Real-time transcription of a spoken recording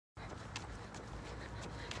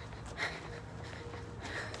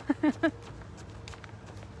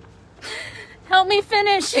Help me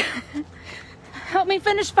finish. Help me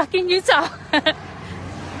finish fucking Utah.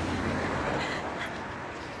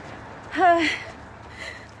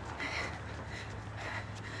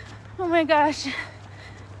 Oh my gosh.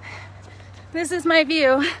 This is my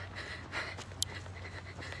view.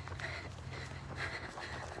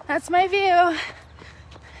 That's my view.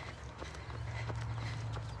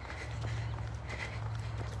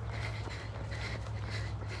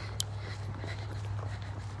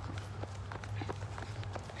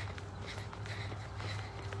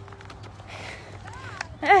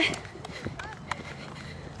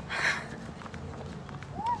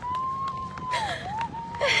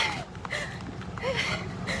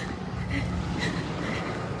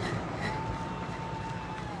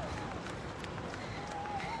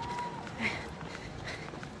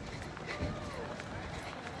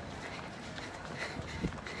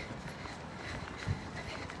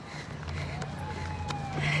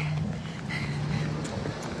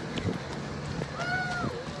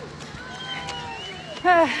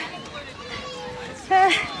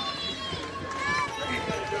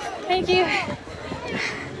 Thank you.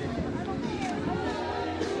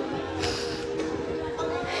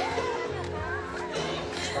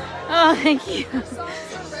 Oh, thank you.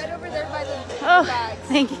 Right over there by the Oh, bags.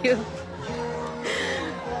 thank you.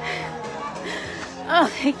 Oh,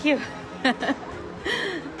 thank you.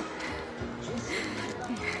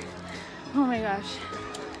 Oh my gosh.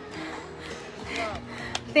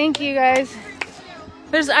 Thank you guys.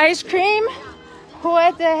 There's ice cream?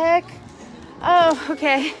 What the heck? Oh,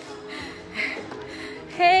 okay.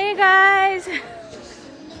 Hey guys.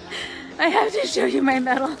 I have to show you my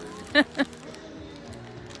medal.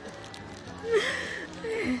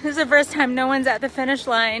 This is the first time no one's at the finish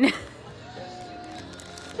line.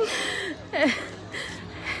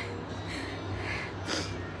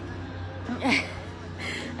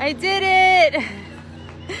 I did it!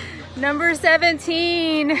 Number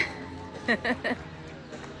 17.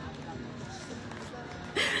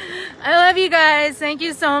 I love you guys. Thank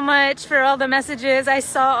you so much for all the messages. I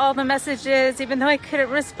saw all the messages even though I couldn't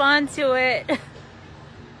respond to it.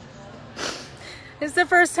 It's the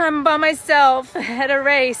first time I'm by myself at a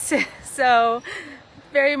race, so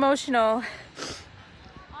very emotional.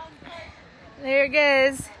 There it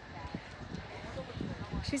goes.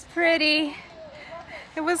 She's pretty.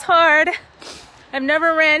 It was hard. I've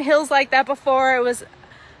never ran hills like that before. It was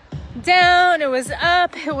down, it was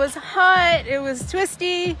up, it was hot, it was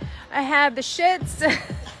twisty. I had the shits.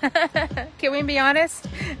 Can we be honest?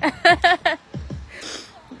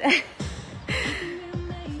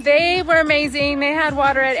 They were amazing. They had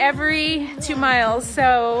water at every 2 miles.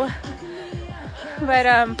 So, but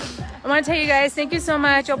I want to tell you guys, thank you so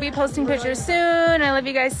much. I'll be posting pictures soon. I love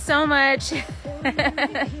you guys so much.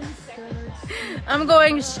 I'm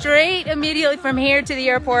going straight immediately from here to the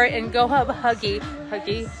airport and go hug Huggy.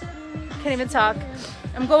 Can't even talk.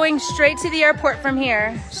 I'm going straight to the airport from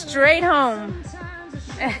here, straight home.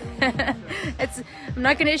 I'm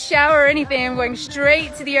not gonna shower or anything. I'm going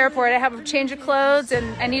straight to the airport. I have a change of clothes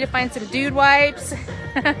and I need to find some dude wipes.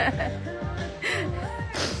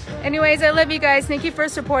 Anyways, I love you guys. Thank you for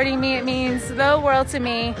supporting me. It means the world to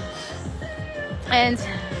me. And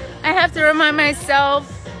I have to remind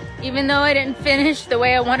myself, even though I didn't finish the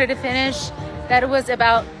way I wanted to finish, that it was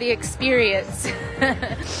about the experience.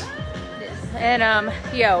 And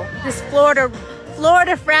yo, this Florida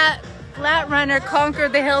flat runner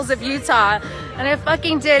conquered the hills of Utah, and I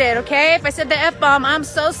fucking did it. Okay, if I said the F-bomb, I'm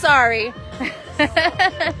so sorry.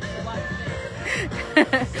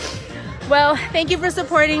 Well, thank you for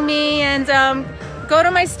supporting me, and go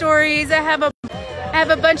to my stories. I have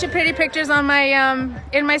a bunch of pretty pictures on my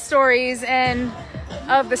in my stories, and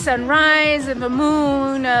of the sunrise and the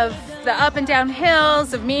moon, of the up and down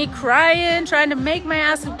hills, of me crying, trying to make my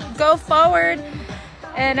ass go forward.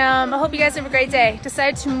 And I hope you guys have a great day.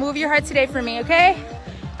 Decide to move your heart today for me, okay?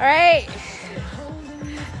 All right.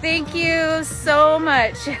 Thank you so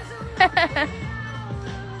much. It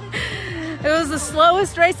was the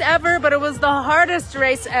slowest race ever, but it was the hardest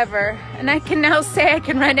race ever. And I can now say I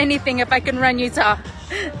can run anything if I can run Utah.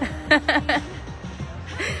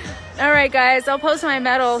 All right, guys, I'll post my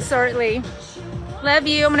medal shortly. Love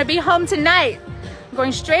you. I'm gonna be home tonight. I'm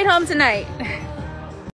going straight home tonight.